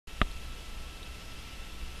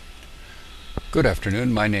Good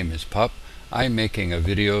afternoon, my name is Pup. I'm making a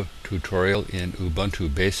video tutorial in Ubuntu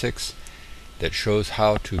Basics that shows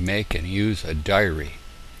how to make and use a diary.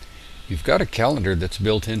 You've got a calendar that's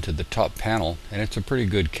built into the top panel, and it's a pretty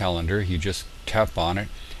good calendar. You just tap on it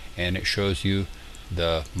and it shows you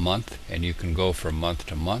the month, and you can go from month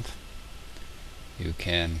to month. You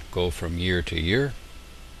can go from year to year,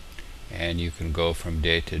 and you can go from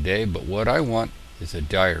day to day. But what I want is a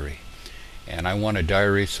diary. And I want a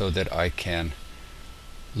diary so that I can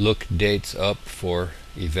look dates up for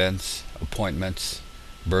events, appointments,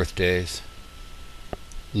 birthdays,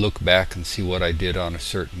 look back and see what I did on a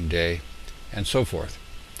certain day, and so forth.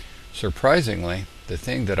 Surprisingly, the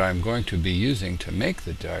thing that I'm going to be using to make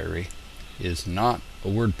the diary is not a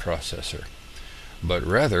word processor, but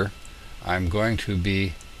rather I'm going to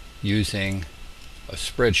be using a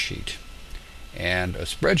spreadsheet. And a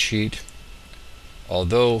spreadsheet,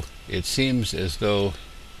 although it seems as though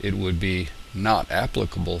it would be not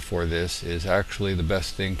applicable for this, is actually the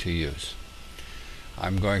best thing to use.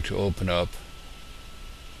 I'm going to open up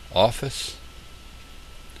Office,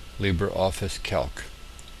 LibreOffice Calc.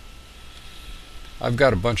 I've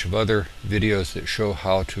got a bunch of other videos that show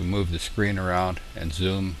how to move the screen around and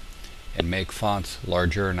zoom and make fonts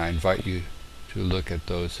larger, and I invite you to look at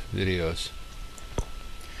those videos.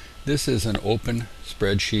 This is an open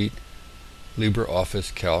spreadsheet,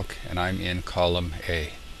 LibreOffice Calc, and I'm in column A.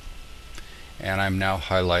 And I'm now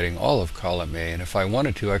highlighting all of column A, and if I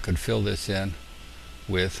wanted to, I could fill this in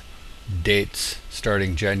with dates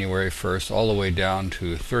starting January 1st all the way down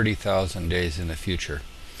to 30,000 days in the future.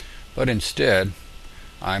 But instead,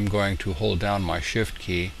 I'm going to hold down my Shift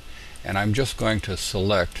key, and I'm just going to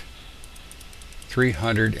select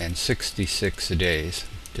 366 days.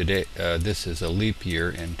 Today, this is a leap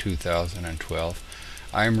year in 2012.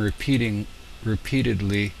 I'm repeatedly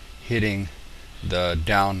hitting the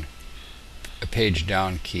page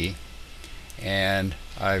down key, and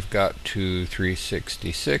I've got to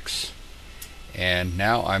 366, and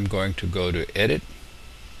now I'm going to go to Edit,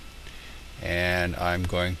 and I'm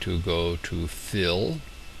going to go to Fill,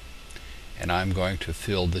 and I'm going to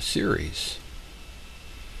fill the series.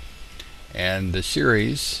 And the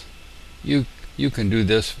series, you can do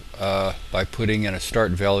this by putting in a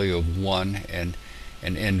start value of 1 and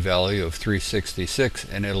an end value of 366,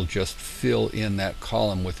 and it'll just fill in that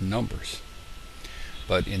column with numbers.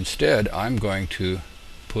 But instead, I'm going to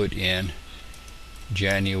put in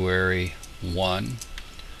January 1,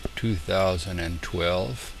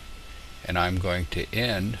 2012, and I'm going to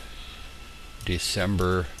end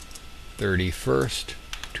December 31st,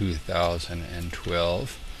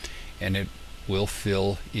 2012, and it will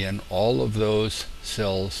fill in all of those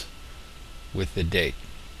cells with the date.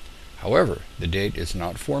 However, the date is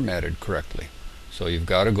not formatted correctly, so you've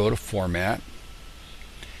got to go to Format,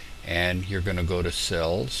 and you're going to go to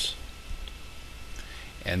Cells,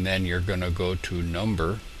 and then you're going to go to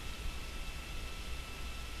Number,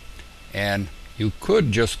 and you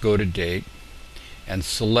could just go to Date and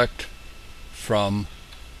select from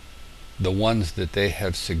the ones that they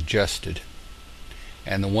have suggested,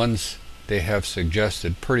 and the ones they have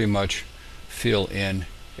suggested pretty much fill in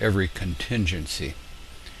every contingency.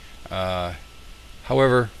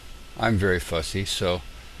 However, I'm very fussy, so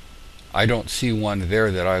I don't see one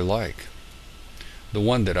there that I like. The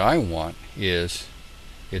one that I want is,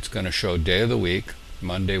 it's going to show day of the week,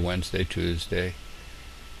 Monday, Wednesday, Tuesday,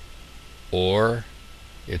 or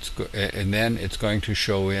and then it's going to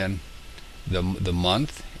show in the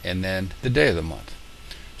month and then the day of the month.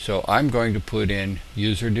 So I'm going to put in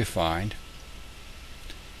user defined,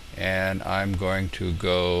 and I'm going to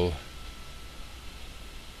go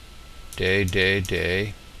day, day,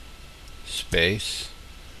 day, space,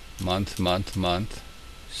 month, month, month,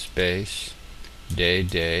 space, day,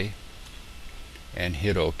 day, and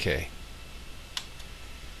hit OK.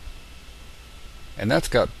 And that's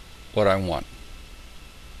got what I want.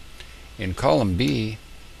 In column B,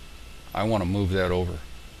 I want to move that over,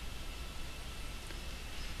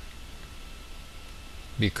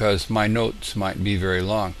 because my notes might be very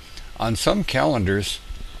long. On some calendars,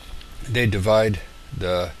 they divide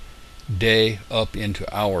the day up into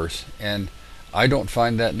hours, and I don't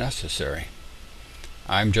find that necessary.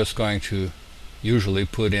 I'm just going to usually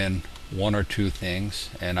put in one or two things,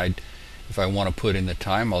 and if I want to put in the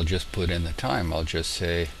time, I'll just put in the time. I'll just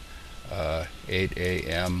say 8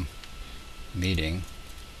 a.m. meeting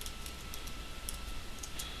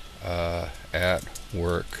at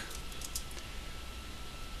work,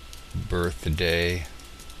 birthday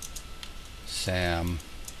Sam,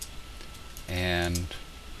 and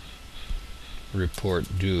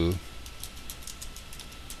report due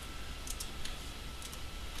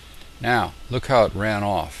Now, look how it ran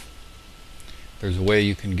off. There's a way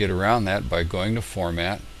you can get around that by going to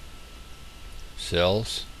Format,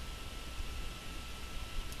 Cells.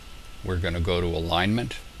 We're going to go to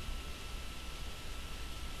Alignment,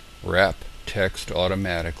 Wrap Text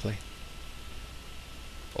Automatically,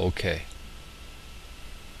 OK.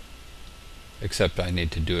 Except I need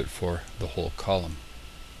to do it for the whole column.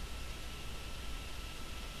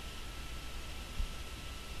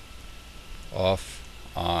 Off,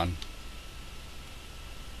 on.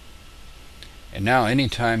 And now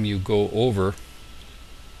anytime you go over,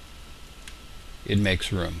 it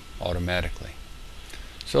makes room automatically.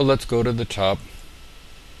 So let's go to the top,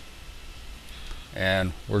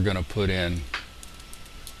 and we're going to put in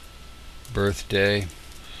birthday.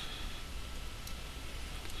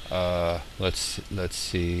 Let's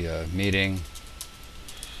see, meeting,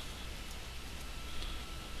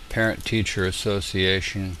 Parent-Teacher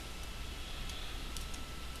Association,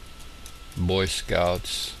 Boy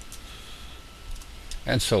Scouts,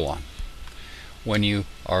 and so on. When you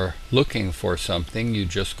are looking for something, you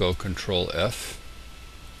just go Control F,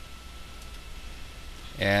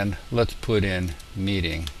 and let's put in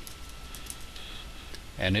meeting,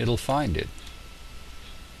 and it'll find it.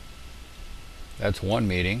 That's one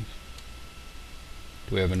meeting.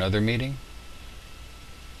 Do we have another meeting?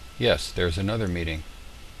 Yes, there's another meeting.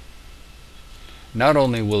 Not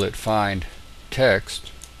only will it find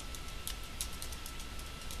text,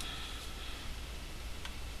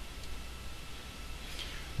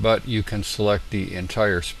 but you can select the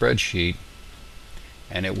entire spreadsheet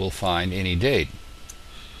and it will find any date.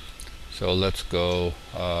 So let's go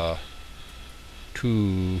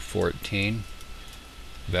 2/14,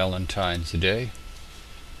 Valentine's Day,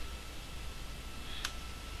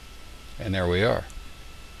 and there we are.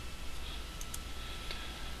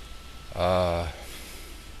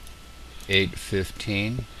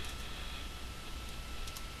 8/15,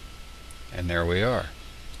 and there we are.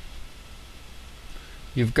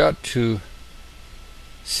 You've got to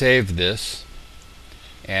save this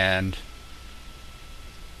and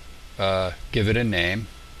give it a name,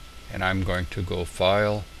 and I'm going to go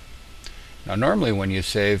File. Now normally when you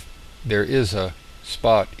save, there is a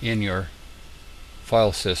spot in your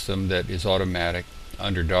file system that is automatic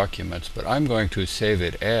under Documents, but I'm going to save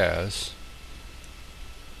it as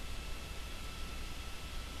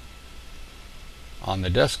on the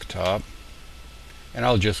desktop, and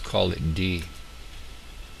I'll just call it D.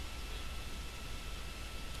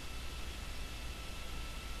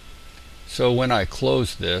 So when I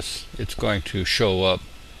close this, it's going to show up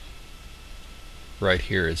right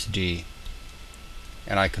here as D,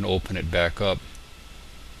 and I can open it back up.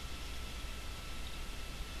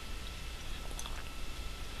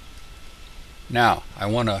 Now I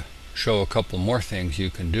want to show a couple more things you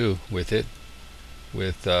can do with it.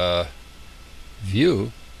 With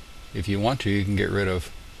View, if you want to, you can get rid of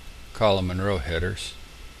column and row headers,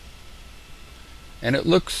 and it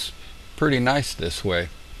looks pretty nice this way.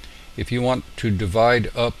 If you want to divide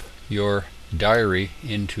up your diary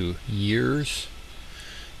into years,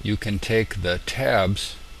 you can take the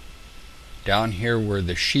tabs down here where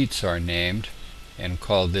the sheets are named and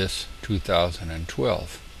call this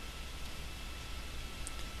 2012.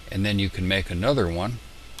 And then you can make another one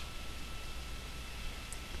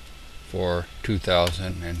for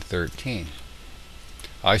 2013.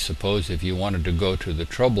 I suppose if you wanted to go to the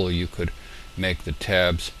trouble, you could make the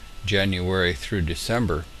tabs January through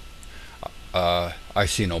December. I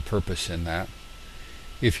see no purpose in that.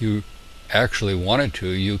 If you actually wanted to,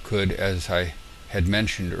 you could, as I had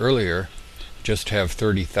mentioned earlier, just have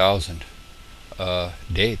 30,000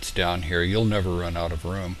 dates down here. You'll never run out of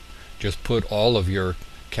room. Just put all of your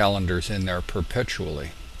calendars in there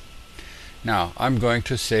perpetually. Now I'm going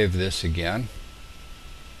to save this again.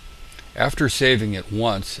 After saving it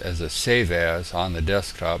once as a save as on the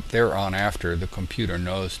desktop, thereon after the computer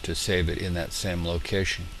knows to save it in that same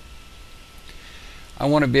location. I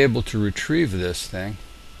want to be able to retrieve this thing,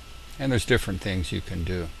 and there's different things you can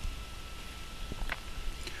do.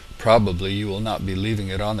 Probably you will not be leaving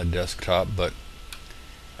it on the desktop, but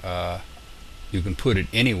you can put it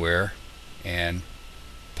anywhere and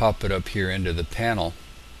pop it up here into the panel,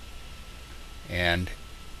 and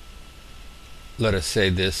let us say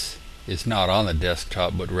this is not on the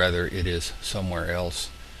desktop, but rather it is somewhere else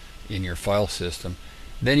in your file system.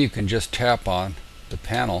 Then you can just tap on the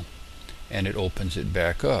panel and it opens it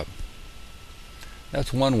back up.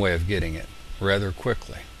 That's one way of getting it rather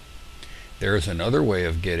quickly. There is another way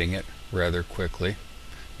of getting it rather quickly.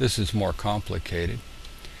 This is more complicated.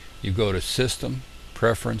 You go to System,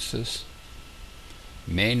 Preferences,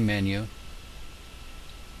 Main Menu,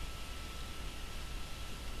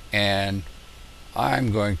 and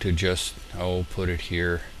I'm going to just put it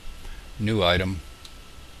here, new item.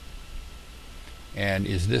 And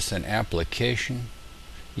is this an application?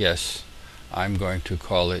 Yes, I'm going to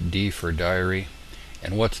call it D for diary.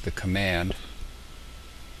 And what's the command?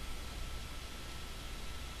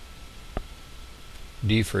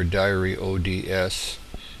 D for diary ODS.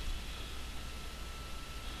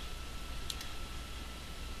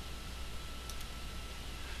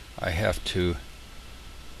 I have to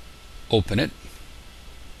open it,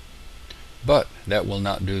 but that will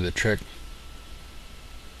not do the trick.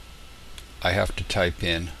 I have to type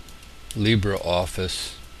in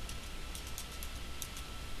LibreOffice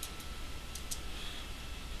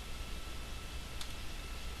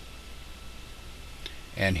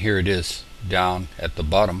and here it is down at the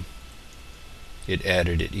bottom. It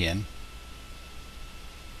added it in.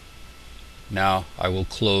 Now I will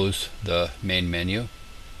close the main menu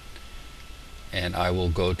and I will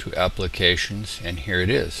go to Applications, and here it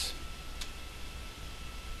is.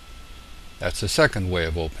 That's the second way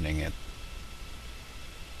of opening it.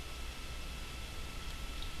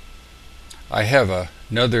 I have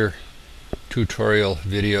another tutorial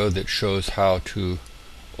video that shows how to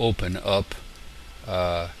open up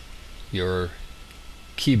your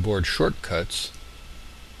keyboard shortcuts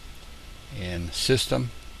in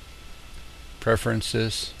System,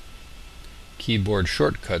 Preferences, Keyboard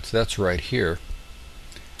Shortcuts. That's right here,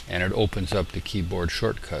 and it opens up the keyboard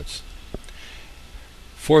shortcuts.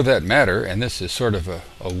 For that matter, and this is sort of a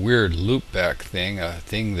weird loopback thing, a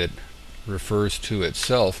thing that refers to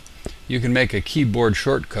itself, you can make a keyboard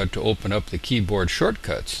shortcut to open up the keyboard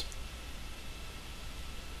shortcuts.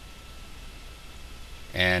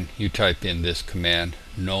 And you type in this command,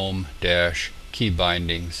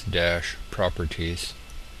 gnome-keybindings-properties.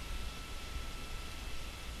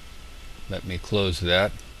 Let me close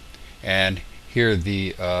that. And here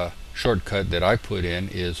the shortcut that I put in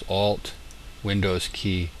is Alt, Windows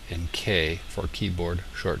key, and K for keyboard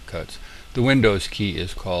shortcuts. The Windows key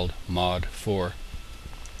is called Mod 4.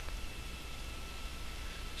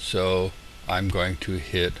 So I'm going to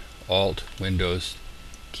hit Alt, Windows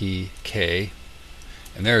key, K,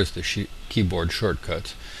 and there's the keyboard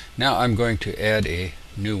shortcuts. Now I'm going to add a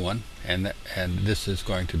new one, and this is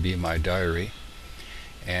going to be my diary.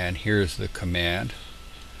 And here's the command,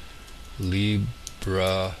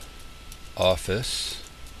 LibreOffice,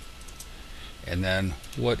 and then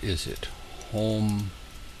what is it? Home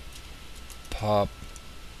Pop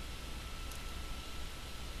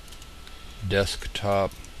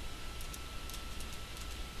Desktop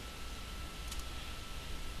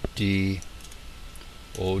D-O-D-S.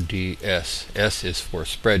 S is for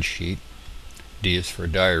Spreadsheet, D is for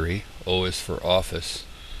Diary, O is for Office.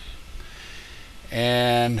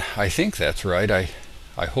 And I think that's right. I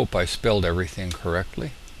hope I spelled everything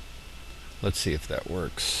correctly. Let's see if that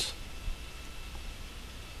works.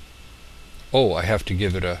 Oh, I have to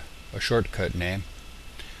give it a shortcut name.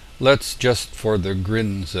 Let's, just for the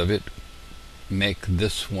grins of it, make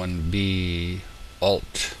this one be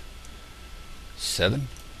Alt 7.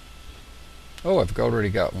 Oh, I've already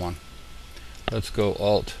got one. Let's go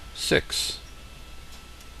Alt 6.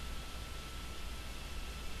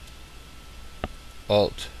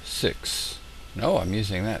 Alt 6. No, I'm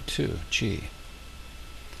using that too. G.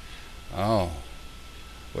 Oh.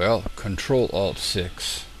 Well, Control Alt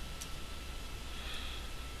 6.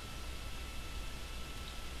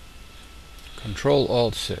 Control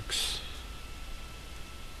Alt 6.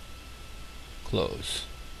 Close.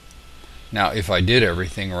 Now, if I did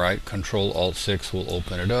everything right, Control Alt 6 will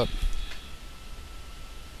open it up.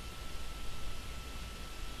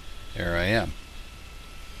 There I am.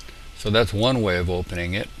 So that's one way of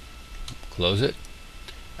opening it. Close it.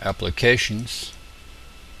 Applications.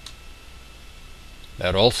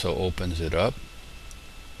 That also opens it up.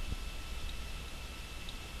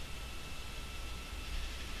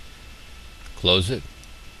 Close it.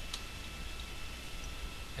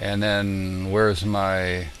 And then where's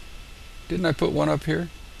my... Didn't I put one up here?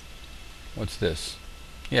 What's this?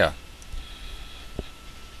 Yeah.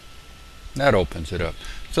 That opens it up.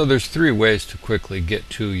 So there's three ways to quickly get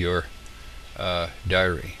to your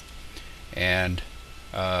diary. And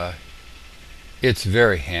it's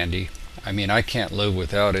very handy. I mean, I can't live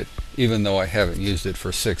without it, even though I haven't used it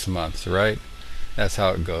for 6 months, right? That's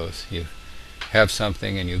how it goes. You have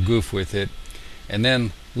something and you goof with it, and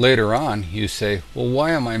then later on you say, well,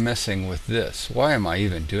 why am I messing with this? Why am I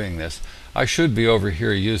even doing this? I should be over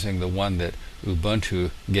here using the one that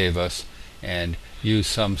Ubuntu gave us and use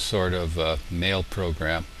some sort of mail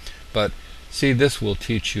program. But see, this will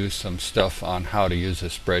teach you some stuff on how to use a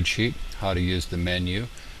spreadsheet, how to use the menu,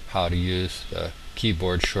 how to use the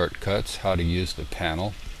keyboard shortcuts, how to use the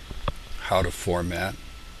panel, how to format,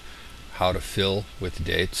 how to fill with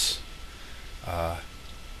dates.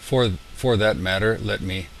 For that matter, let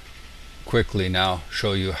me quickly now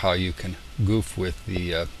show you how you can goof with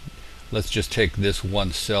the let's just take this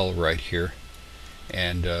one cell right here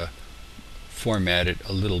and format it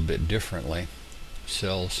a little bit differently.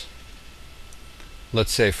 Cells.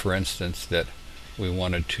 Let's say, for instance, that we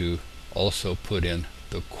wanted to also put in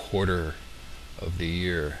the quarter of the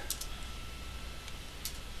year.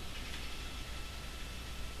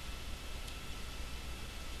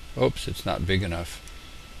 Oops, it's not big enough.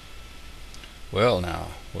 Well, now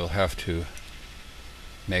we'll have to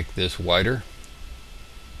make this wider.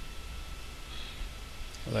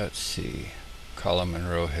 Let's see, column and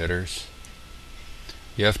row headers.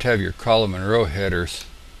 You have to have your column and row headers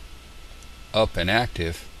up and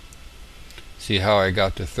active. See how I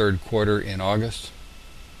got the third quarter in August?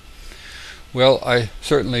 Well, I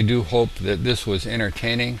certainly do hope that this was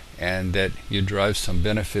entertaining and that you derive some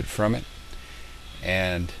benefit from it.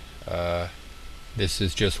 And this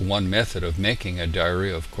is just one method of making a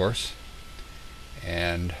diary, of course.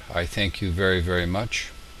 And I thank you very, very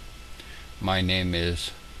much. My name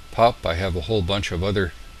is Pop. I have a whole bunch of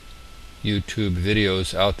other YouTube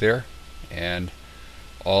videos out there, and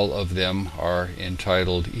all of them are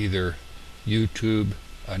entitled either Ubuntu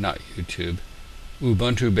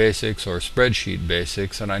Basics or Spreadsheet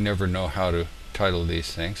Basics, and I never know how to title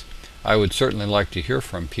these things. I would certainly like to hear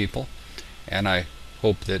from people, and I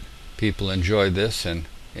hope that people enjoy this and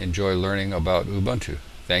enjoy learning about Ubuntu.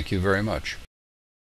 Thank you very much.